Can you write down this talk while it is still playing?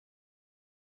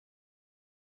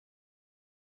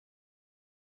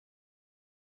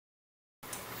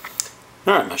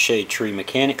Alright, my Shade Tree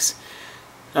Mechanics.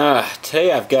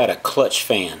 Today I've got a clutch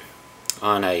fan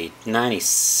on a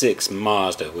 96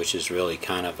 Mazda, which is really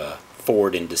kind of a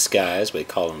Ford in disguise. We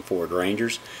call them Ford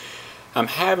Rangers. I'm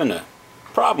having a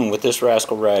problem with this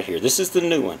rascal right here. This is the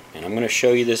new one, and I'm going to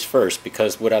show you this first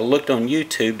because when I looked on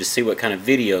YouTube to see what kind of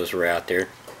videos were out there,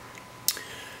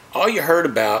 all you heard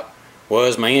about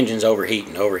was my engine's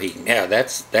overheating. Yeah,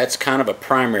 that's kind of a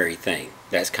primary thing.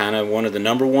 That's kind of one of the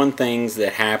 #1 things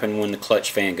that happen when the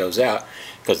clutch fan goes out,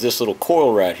 because this little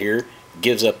coil right here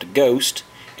gives up the ghost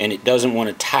and it doesn't want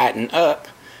to tighten up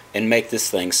and make this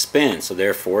thing spin, so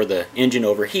therefore the engine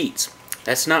overheats.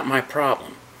 That's not my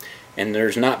problem, and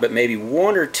there's not but maybe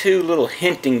 1 or 2 little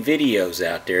hinting videos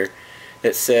out there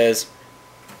that says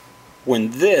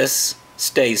when this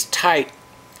stays tight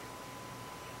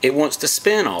it wants to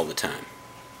spin all the time.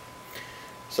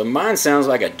 So mine sounds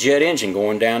like a jet engine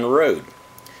going down the road.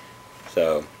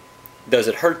 So, does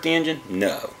it hurt the engine?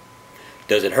 No.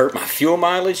 Does it hurt my fuel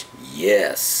mileage?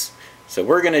 Yes. So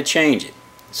we're going to change it.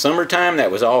 Summertime, that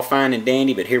was all fine and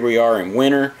dandy, but here we are in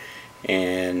winter,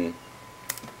 and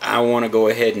I want to go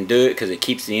ahead and do it because it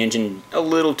keeps the engine a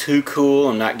little too cool.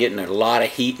 I'm not getting a lot of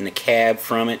heat in the cab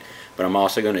from it, but I'm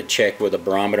also going to check with a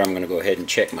barometer. I'm going to go ahead and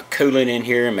check my coolant in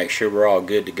here and make sure we're all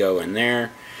good to go in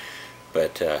there.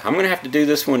 But I'm going to have to do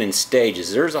this one in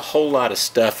stages. There's a whole lot of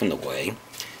stuff in the way,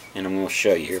 and I'm going to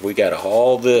show you here. We got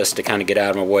all this to kind of get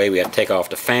out of my way. We have to take off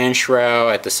the fan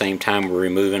shroud. At the same time, we're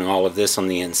removing all of this on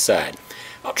the inside.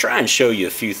 I'll try and show you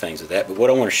a few things of that, but what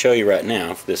I want to show you right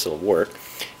now, if this will work,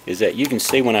 is that you can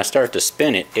see when I start to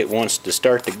spin it, it wants to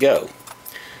start to go.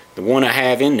 The one I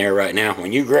have in there right now,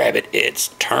 when you grab it, it's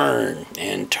turn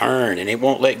and turn, and it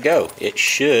won't let go. It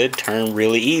should turn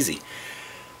really easy.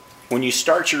 When you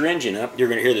start your engine up, you're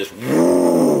going to hear this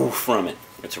whoo from it.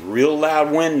 It's a real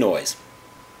loud wind noise.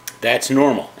 That's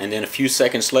normal. And then a few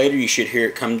seconds later, you should hear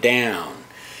it come down.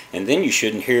 And then you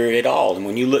shouldn't hear it at all. And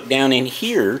when you look down in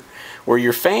here, where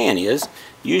your fan is,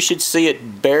 you should see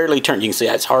it barely turn. You can see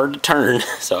it's hard to turn,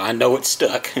 so I know it's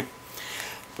stuck.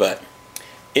 But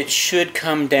it should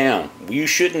come down. You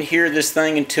shouldn't hear this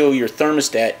thing until your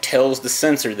thermostat tells the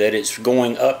sensor that it's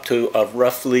going up to a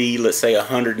roughly, let's say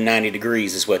 190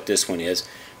 degrees is what this one is.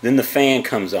 Then the fan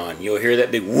comes on. You'll hear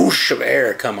that big whoosh of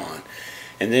air come on.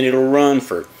 And then it'll run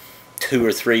for 2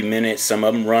 or 3 minutes. Some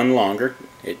of them run longer.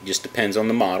 It just depends on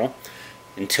the model.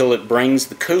 Until it brings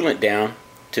the coolant down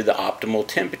to the optimal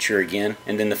temperature again.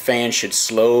 And then the fan should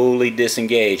slowly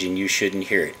disengage and you shouldn't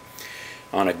hear it.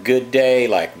 On a good day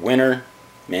like winter,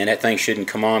 man, that thing shouldn't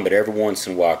come on, but every once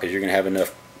in a while, because you're going to have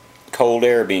enough cold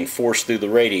air being forced through the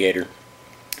radiator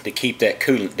to keep that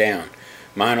coolant down.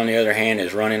 Mine, on the other hand,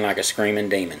 is running like a screaming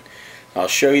demon. I'll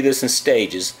show you this in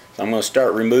stages. So I'm going to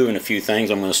start removing a few things.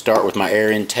 I'm going to start with my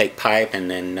air intake pipe and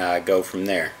then go from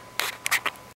there.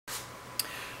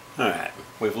 Alright,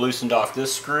 we've loosened off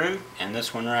this screw and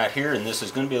this one right here, and this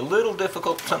is going to be a little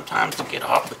difficult sometimes to get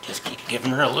off, but just keep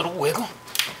giving her a little wiggle.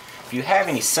 If you have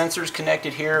any sensors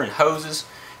connected here and hoses,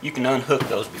 you can unhook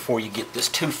those before you get this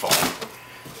too far.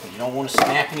 You don't want to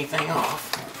snap anything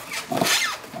off.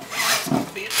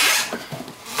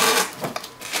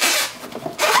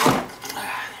 There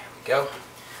we go.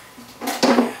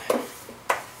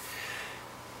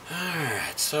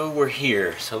 Alright, so we're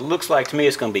here. So it looks like to me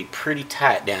it's going to be pretty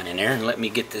tight down in there. And let me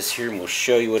get this here and we'll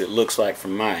show you what it looks like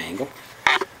from my angle.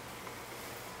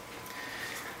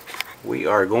 We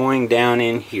are going down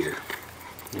in here,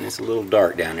 and it's a little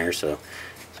dark down there, so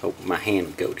I hope my hand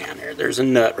would go down there. There's a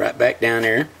nut right back down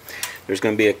there. There's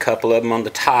going to be a couple of them on the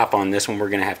top on this one we're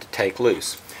going to have to take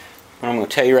loose. What I'm going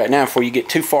to tell you right now, before you get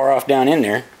too far off down in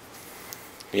there,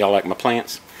 y'all like my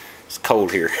plants? It's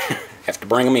cold here. Have to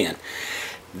bring them in.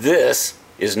 This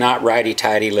is not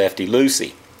righty-tighty,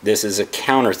 lefty-loosey. This is a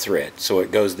counter thread, so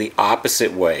it goes the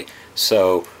opposite way.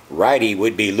 So righty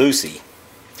would be loosey.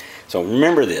 So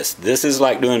remember this. This is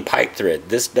like doing pipe thread.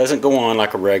 This doesn't go on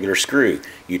like a regular screw.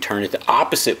 You turn it the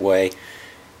opposite way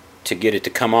to get it to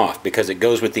come off, because it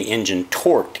goes with the engine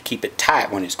torque to keep it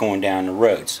tight when it's going down the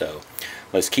road. So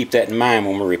let's keep that in mind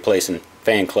when we're replacing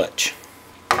fan clutch.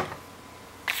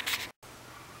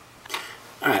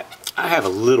 Alright, I have a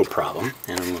little problem,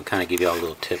 and I'm going to kind of give you all a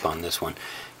little tip on this one.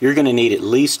 You're going to need at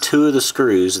least 2 of the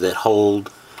screws that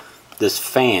hold this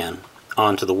fan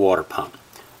onto the water pump.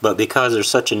 But because there's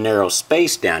such a narrow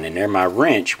space down in there, my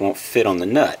wrench won't fit on the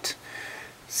nut.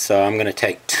 So I'm going to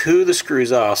take 2 of the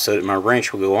screws off so that my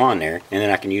wrench will go on there, and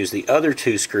then I can use the other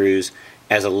 2 screws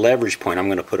as a leverage point. I'm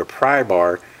going to put a pry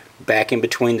bar back in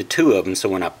between the 2 of them, so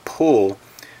when I pull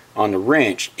on the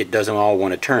wrench, it doesn't all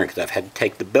want to turn, because I've had to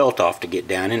take the belt off to get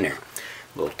down in there.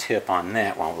 A little tip on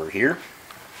that while we're here.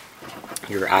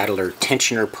 your idler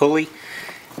tensioner pulley.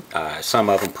 Some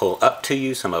of them pull up to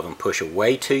you, some of them push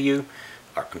away to you,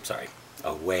 or I'm sorry,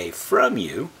 away from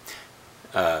you.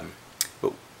 But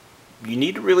you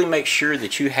need to really make sure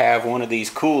that you have one of these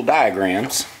cool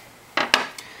diagrams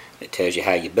that tells you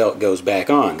how your belt goes back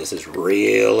on. This is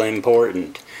real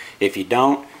important. If you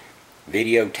don't,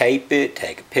 videotape it,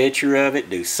 take a picture of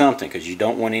it, do something, because you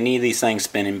don't want any of these things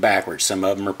spinning backwards. Some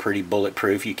of them are pretty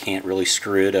bulletproof. You can't really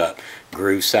screw it up.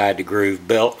 Groove side to groove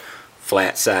belt,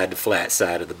 flat side to flat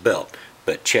side of the belt.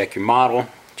 But check your model,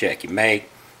 check your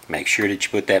make sure that you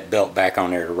put that belt back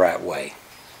on there the right way.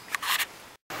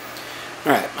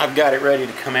 Alright, I've got it ready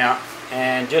to come out,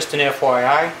 and just an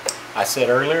FYI, I said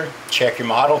earlier, check your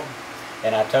model,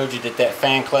 and I told you that that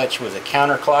fan clutch was a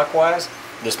counterclockwise.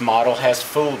 This model has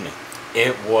fooled me.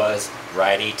 It was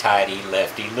righty-tighty,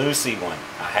 lefty-loosey one.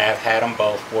 I have had them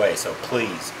both ways, so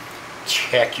please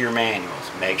check your manuals.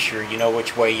 Make sure you know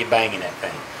which way you're banging that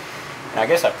thing. And I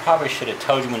guess I probably should have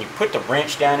told you when you put the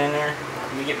wrench down in there.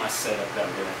 Let me get my setup done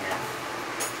down here.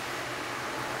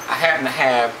 I happen to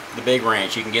have the big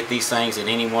wrench. You can get these things at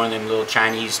any one of them little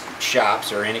Chinese shops.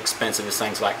 They're inexpensive. This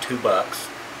thing's like $2.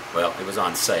 Well, it was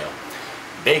on sale.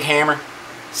 Big hammer.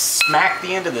 Smack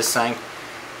the end of this thing,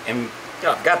 and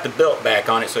I've got the belt back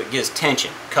on it so it gives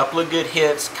tension. Couple of good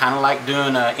hits, kind of like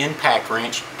doing an impact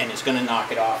wrench, and it's going to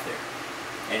knock it off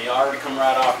there. And you already come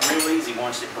right off real easy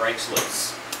once it breaks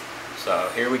loose. So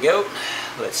here we go.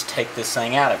 Let's take this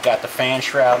thing out. I've got the fan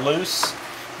shroud loose.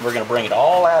 We're going to bring it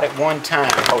all out at one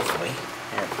time, hopefully.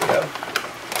 There we go.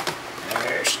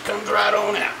 There she comes right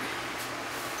on out.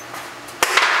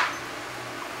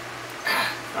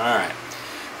 Alright,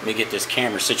 let me get this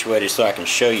camera situated so I can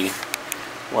show you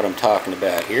what I'm talking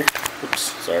about here. Oops,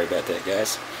 sorry about that,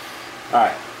 guys.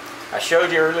 Alright, I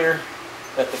showed you earlier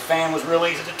that the fan was real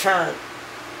easy to turn.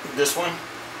 This one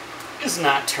is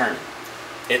not turning.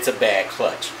 It's a bad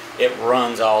clutch. It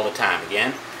runs all the time.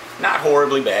 Again, not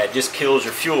horribly bad, just kills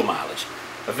your fuel mileage.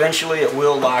 Eventually it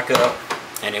will lock up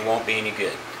and it won't be any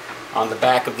good. On the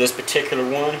back of this particular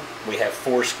one, we have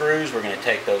 4 screws. We're going to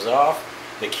take those off.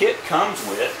 The kit comes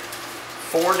with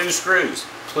 4 new screws.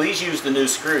 Please use the new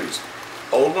screws.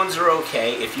 Old ones are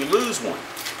okay if you lose one,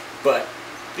 but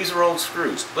these are old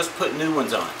screws. Let's put new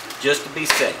ones on, just to be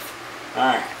safe.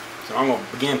 Alright, so I'm going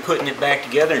to begin putting it back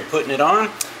together and putting it on,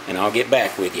 and I'll get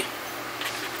back with you.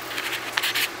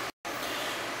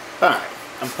 Alright,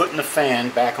 I'm putting the fan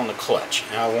back on the clutch.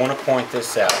 Now I want to point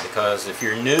this out, because if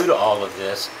you're new to all of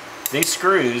this, these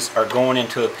screws are going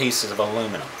into a piece of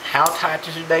aluminum. How tight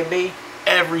should they be?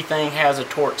 Everything has a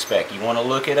torque spec. You want to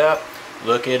look it up?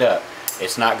 Look it up.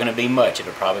 It's not going to be much.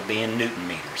 It'll probably be in Newton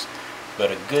meters.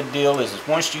 But a good deal is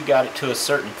once you got it to a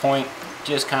certain point,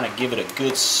 just kind of give it a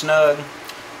good snug,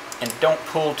 and don't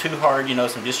pull too hard. You know,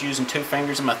 so I'm just using 2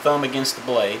 fingers and my thumb against the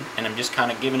blade, and I'm just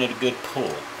kind of giving it a good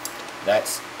pull.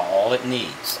 That's all it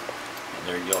needs. And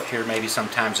there you'll hear maybe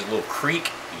sometimes a little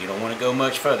creak. You don't want to go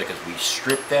much further, because we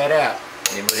strip that out.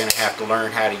 Then we're going to have to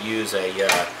learn how to use a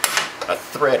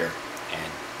threader,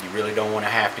 and you really don't want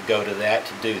to have to go to that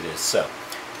to do this. So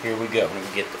here we go. Let me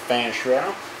get the fan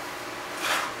shroud.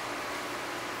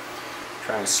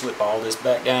 Trying to slip all this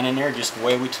back down in there just the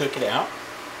way we took it out.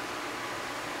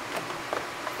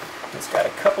 It's got a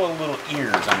couple of little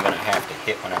ears I'm going to have to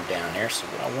hit when I'm down there. So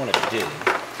what I want to do,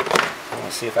 I want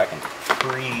to see if I can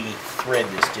pre-thread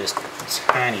this just a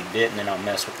tiny bit, and then I'll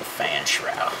mess with the fan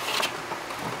shroud.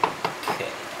 Okay,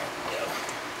 there we go.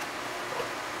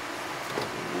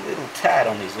 A little tight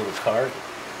on these little cards.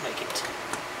 Make it.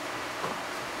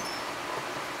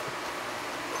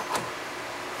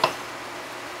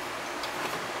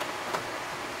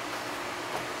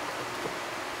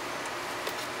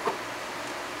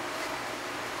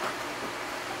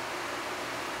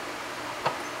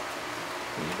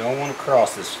 You don't want to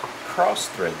cross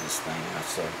thread this thing out,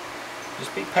 so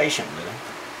just be patient with it.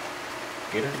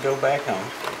 Get her to go back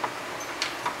on.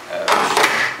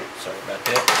 Sorry about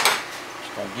that.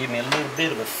 Just going to give me a little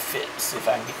bit of a fit. See if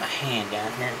I can get my hand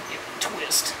down here and give it a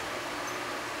twist.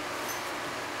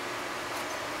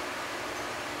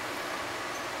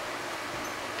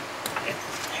 There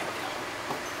we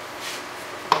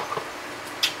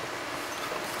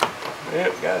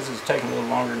go. Yep, guys, it's taking a little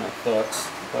longer than I thought.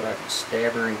 I thought I could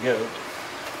stab her and go.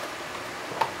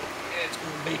 It's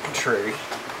going to be contrary.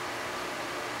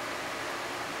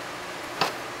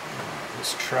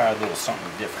 Let's try a little something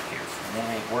different here. If one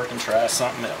ain't working, try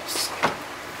something else. We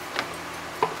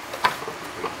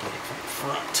can get it from the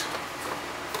front.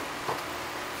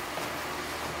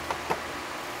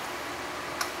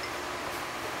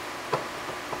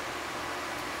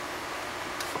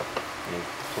 And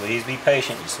please be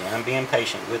patient. You see, I'm being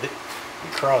patient with it.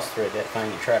 you cross thread that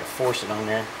thing and try to force it on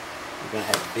there, you're going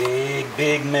to have a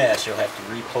big mess. You'll have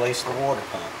to replace the water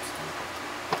pumps.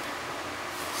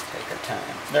 Let's take our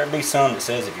time. There'll be some that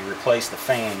says if you replace the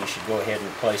fan, you should go ahead and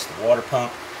replace the water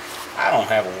pump. I don't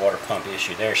have a water pump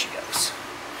issue. There she goes.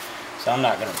 So I'm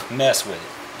not going to mess with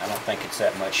it. I don't think it's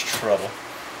that much trouble.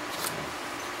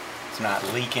 It's not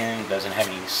leaking. Doesn't have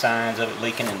any signs of it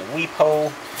leaking in the weep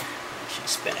hole.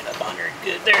 She's spinning up under it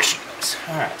good. There she goes.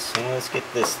 Alright, so let's get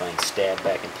this thing stabbed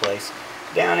back in place.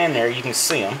 Down in there you can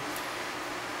see them.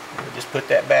 We'll just put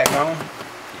that back on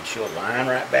and she'll line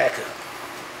right back up.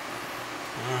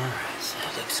 Alright, so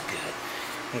that looks good.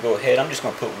 I'm going to go ahead, I'm just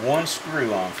going to put one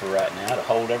screw on for right now to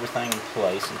hold everything in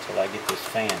place until I get this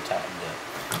fan tightened up.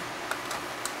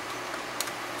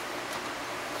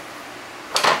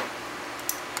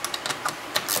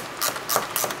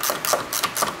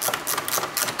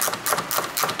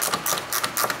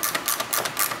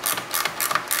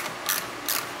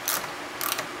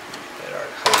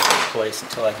 Place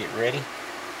until I get ready.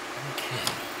 Okay.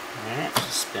 Alright,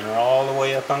 spin her all the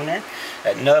way up on there.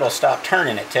 That nut will stop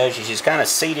turning. It tells you she's kind of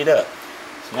seated up.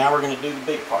 So now we're going to do the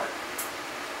big part.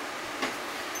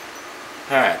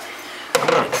 Alright. I'm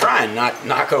going to try and not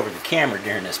knock over the camera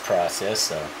during this process,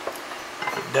 so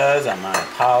if it does, my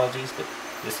apologies, but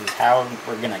this is how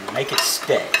we're going to make it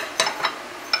stay.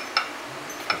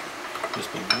 Okay.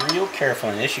 Just be real careful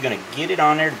in this. You're going to get it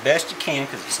on there the best you can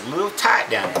because it's a little tight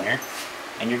down in there.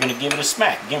 And you're going to give it a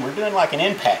smack. Again, we're doing like an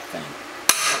impact thing.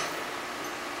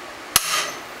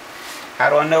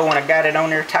 How do I know when I got it on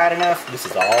there tight enough? This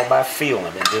is all by feeling.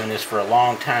 I've been doing this for a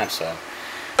long time, so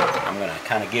I'm going to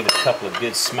kind of give it a couple of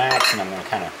good smacks, and I'm going to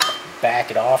kind of back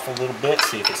it off a little bit,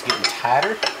 see if it's getting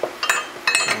tighter.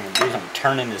 What I'm going to do is I'm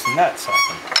turning this nut so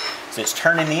it's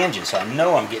turning the engine, so I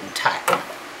know I'm getting tight.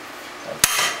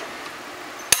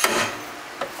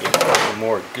 Give it a couple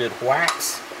more good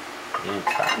whacks. And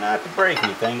try not to break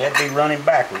anything. That'd be running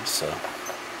backwards. So,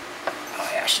 oh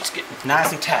yeah, she's getting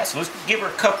nice and tight. So let's give her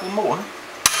a couple more,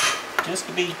 just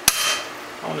to be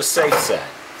on the safe side.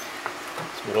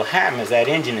 So what'll happen is that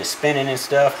engine is spinning and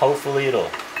stuff. Hopefully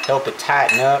it'll help it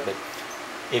tighten up. But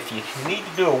if you need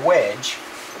to do a wedge,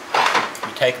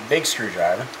 you take a big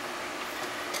screwdriver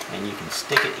and you can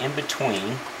stick it in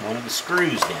between one of the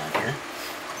screws down here.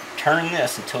 Turn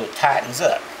this until it tightens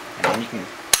up, and then you can.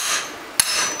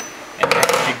 And that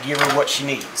should give her what she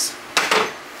needs.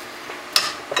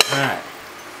 Alright.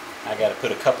 I got to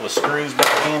put a couple of screws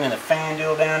back in the fan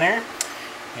deal down there.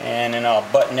 And then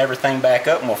I'll button everything back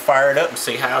up and we'll fire it up and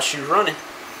see how she's running.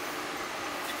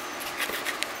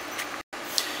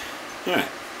 Alright.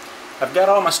 I've got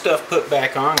all my stuff put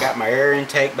back on. Got my air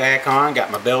intake back on.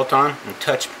 Got my belt on. And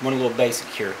touch one little basic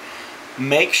here.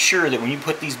 Make sure that when you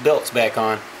put these belts back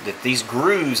on, that these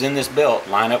grooves in this belt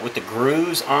line up with the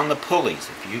grooves on the pulleys.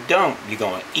 If you don't, you're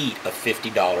going to eat a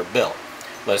 $50 belt.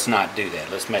 Let's not do that.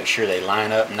 Let's make sure they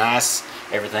line up nice.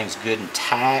 Everything's good and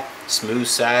tight. Smooth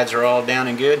sides are all down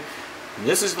and good. And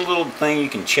this is the little thing you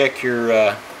can check your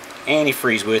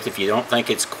antifreeze with if you don't think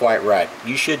it's quite right.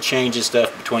 You should change this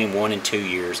stuff between 1 and 2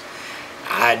 years.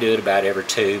 I do it about every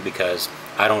 2 because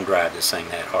I don't drive this thing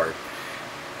that hard.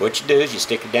 What you do is you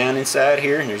stick it down inside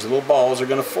here, and there's little balls that are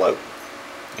going to float.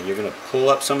 And you're going to pull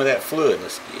up some of that fluid.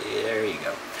 Yeah, there you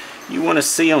go. You want to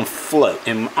see them float.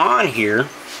 And on here,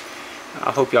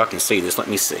 I hope y'all can see this. Let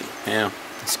me see. Now,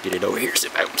 let's get it over here. See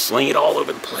if I can sling it all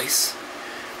over the place.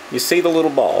 You see the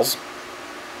little balls.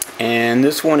 And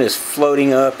this one is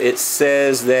floating up. It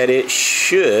says that it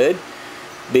should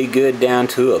be good down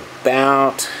to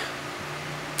about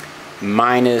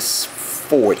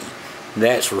 -40.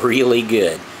 That's really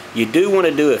good. You do want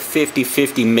to do a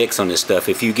 50-50 mix on this stuff.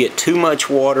 If you get too much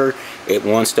water, it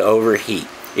wants to overheat.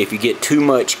 If you get too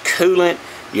much coolant,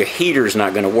 your heater's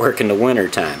not going to work in the winter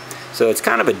time. So it's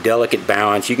kind of a delicate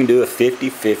balance. You can do a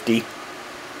 50-50.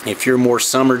 If you're more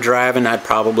summer driving, I'd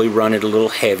probably run it a little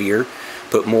heavier,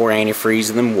 put more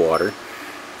antifreeze than water.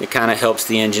 It kind of helps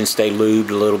the engine stay lubed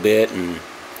a little bit and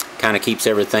kind of keeps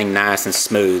everything nice and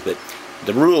smooth. But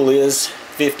the rule is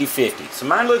 50-50. So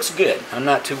mine looks good. I'm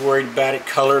not too worried about it.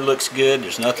 Color looks good.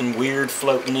 There's nothing weird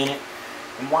floating in it.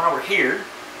 And while we're here,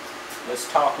 let's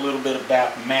talk a little bit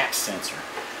about MAP sensor.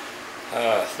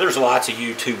 There's lots of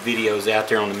YouTube videos out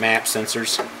there on the MAP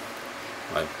sensors.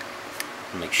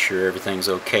 Make sure everything's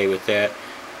okay with that.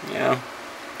 You know,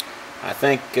 I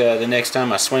think the next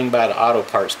time I swing by the auto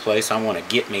parts place, I want to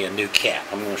get me a new cap.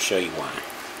 I'm going to show you why.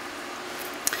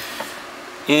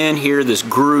 In here, this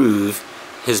groove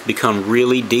has become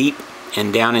really deep,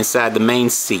 and down inside the main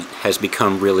seat has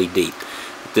become really deep.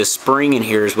 This spring in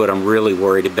here is what I'm really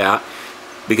worried about,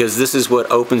 because this is what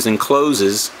opens and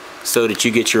closes so that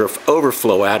you get your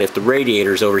overflow out if the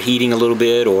radiator is overheating a little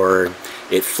bit or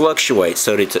it fluctuates.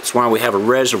 So that's why we have a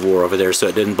reservoir over there, so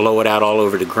it doesn't blow it out all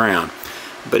over the ground.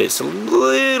 But it's a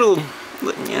little,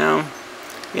 you know,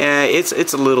 yeah, it's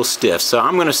a little stiff. So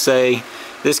I'm going to say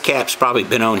this cap's probably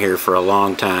been on here for a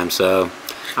long time. So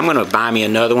I'm going to buy me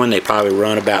another one. They probably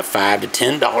run about $5 to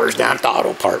 $10 down at the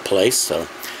auto part place. So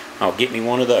I'll get me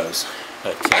one of those.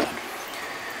 But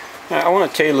I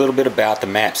want to tell you a little bit about the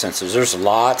map sensors. There's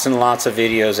lots and lots of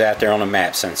videos out there on the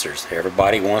map sensors.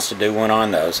 Everybody wants to do one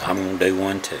on those. I'm going to do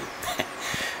one too.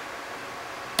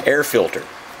 Air filter.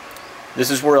 This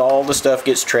is where all the stuff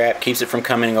gets trapped, keeps it from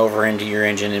coming over into your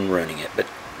engine and ruining it. But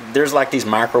there's like these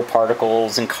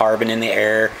microparticles and carbon in the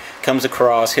air, comes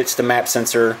across, hits the map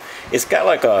sensor. It's got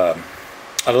like a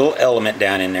little element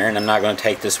down in there, and I'm not going to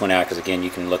take this one out because again, you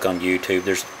can look on YouTube.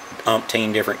 There's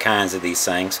umpteen different kinds of these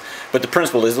things. But the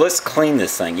principle is, let's clean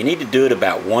this thing. You need to do it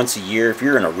about once a year. If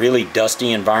you're in a really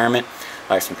dusty environment,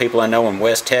 like some people I know in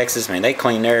West Texas, man, they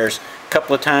clean theirs a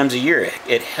couple of times a year.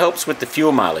 It helps with the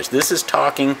fuel mileage. This is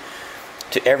talking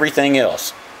to everything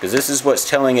else, because this is what's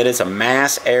telling it. It's a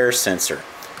mass air sensor.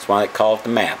 That's why they call it the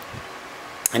map.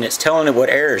 And it's telling it what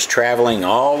air is traveling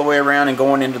all the way around and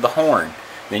going into the horn.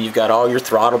 Then you've got all your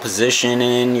throttle position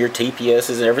and your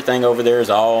TPSs and everything over there is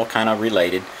all kind of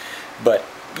related. But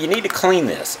you need to clean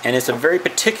this, and it's a very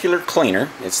particular cleaner.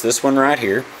 It's this one right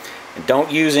here. And don't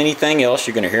use anything else.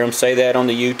 You're going to hear them say that on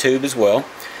the YouTube as well.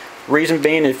 Reason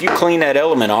being, if you clean that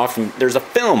element off, there's a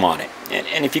film on it.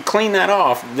 And if you clean that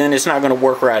off, then it's not going to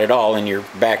work right at all, and you're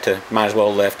back to might as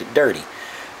well left it dirty.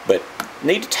 But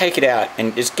need to take it out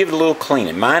and just give it a little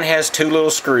cleaning. Mine has 2 little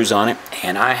screws on it,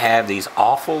 and I have these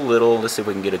awful little, let's see if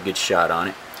we can get a good shot on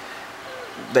it.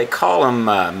 They call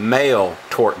them male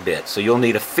torque bits, so you'll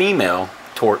need a female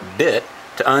torque bit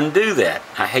to undo that.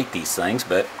 I hate these things,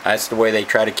 but that's the way they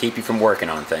try to keep you from working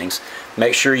on things.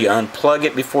 Make sure you unplug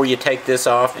it before you take this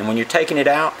off, and when you're taking it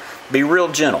out, be real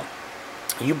gentle.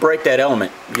 You break that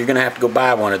element, you're going to have to go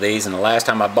buy one of these, and the last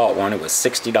time I bought one, it was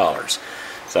 $60.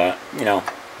 So, you know,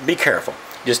 be careful.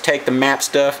 Just take the map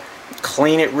stuff,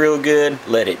 clean it real good,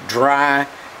 let it dry,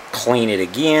 clean it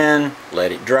again,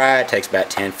 let it dry. It takes about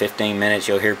 10-15 minutes.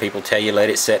 You'll hear people tell you let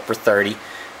it set for 30.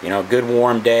 You know, a good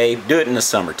warm day, do it in the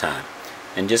summertime.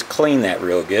 And just clean that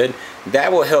real good.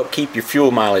 That will help keep your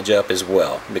fuel mileage up as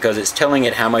well, because it's telling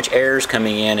it how much air is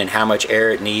coming in and how much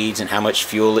air it needs and how much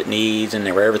fuel it needs and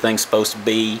where everything's supposed to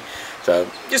be. So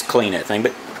just clean that thing,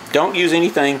 but don't use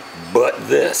anything but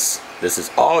this. This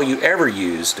is all you ever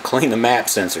use to clean the map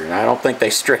sensor, and I don't think they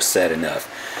stress that enough.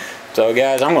 So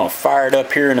guys, I'm going to fire it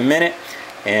up here in a minute,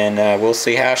 and we'll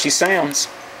see how she sounds.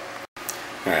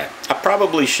 Alright, I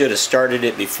probably should have started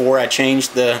it before I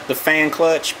changed the fan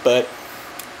clutch, but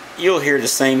you'll hear the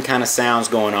same kind of sounds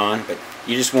going on, but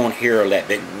you just won't hear that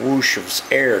big whoosh of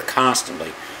air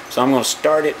constantly. So I'm going to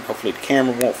start it. Hopefully the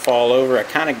camera won't fall over. I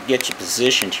kind of get you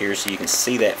positioned here so you can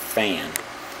see that fan.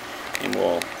 And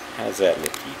we'll, how does that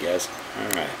look to you guys?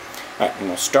 Alright, I'm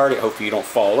going to start it. Hopefully you don't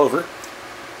fall over.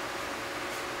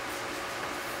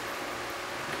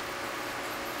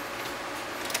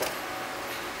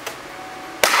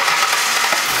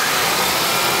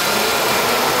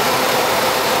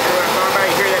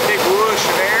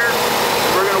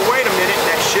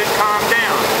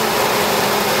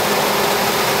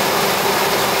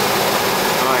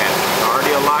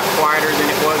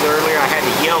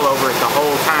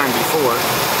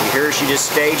 She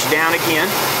just staged down again,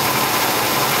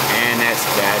 and that's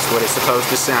what it's supposed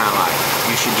to sound like.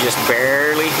 You should just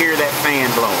barely hear that fan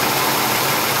blowing.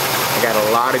 I got a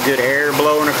lot of good air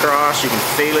blowing across. You can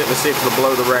feel it. Let's see if it'll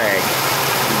blow the rag.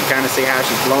 You can kind of see how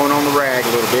she's blowing on the rag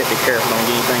a little bit. Be careful, don't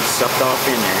get anything sucked off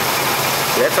in there.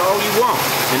 That's all you want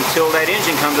until that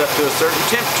engine comes up to a certain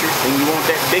temperature. Then you want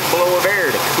that big blow of air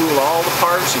to cool all the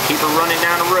parts and keep her running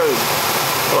down the road.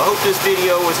 Well, I hope this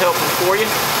video was helpful for you.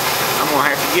 I'm going to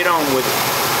have to get on with it.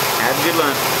 Have a good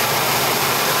lunch.